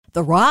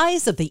The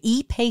Rise of the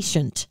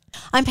E-Patient.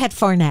 I'm Pat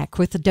Farnack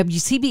with the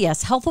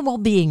WCBS Health and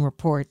Wellbeing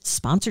Report,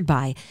 sponsored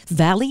by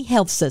Valley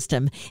Health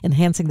System,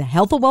 enhancing the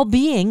health and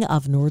well-being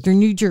of Northern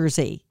New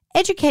Jersey.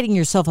 Educating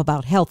yourself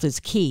about health is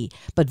key,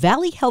 but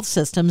Valley Health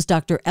System's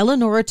Dr.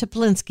 Eleonora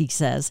Toplinsky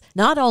says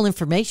not all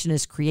information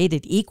is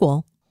created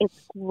equal.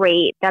 It's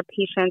great that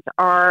patients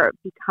are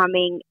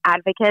becoming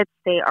advocates.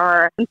 They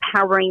are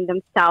empowering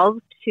themselves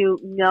to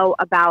know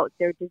about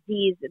their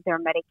disease, their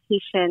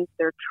medications,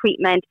 their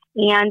treatment.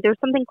 And there's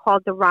something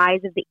called the rise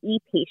of the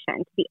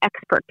e-patient, the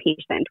expert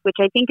patient, which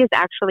I think is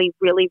actually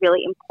really,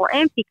 really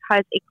important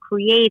because it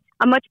creates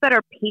a much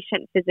better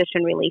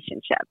patient-physician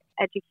relationship.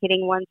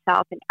 Educating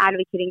oneself and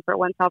advocating for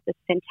oneself is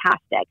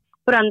fantastic.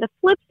 But on the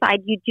flip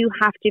side, you do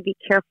have to be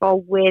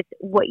careful with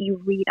what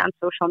you read on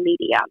social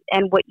media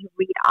and what you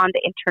read on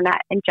the internet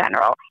in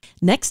general.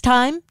 Next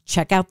time,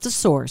 check out The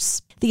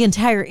Source. The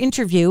entire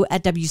interview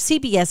at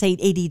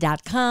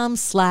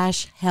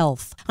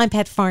WCBS880.com/health. I'm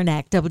Pat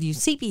Farnack,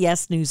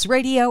 WCBS News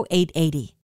Radio 880.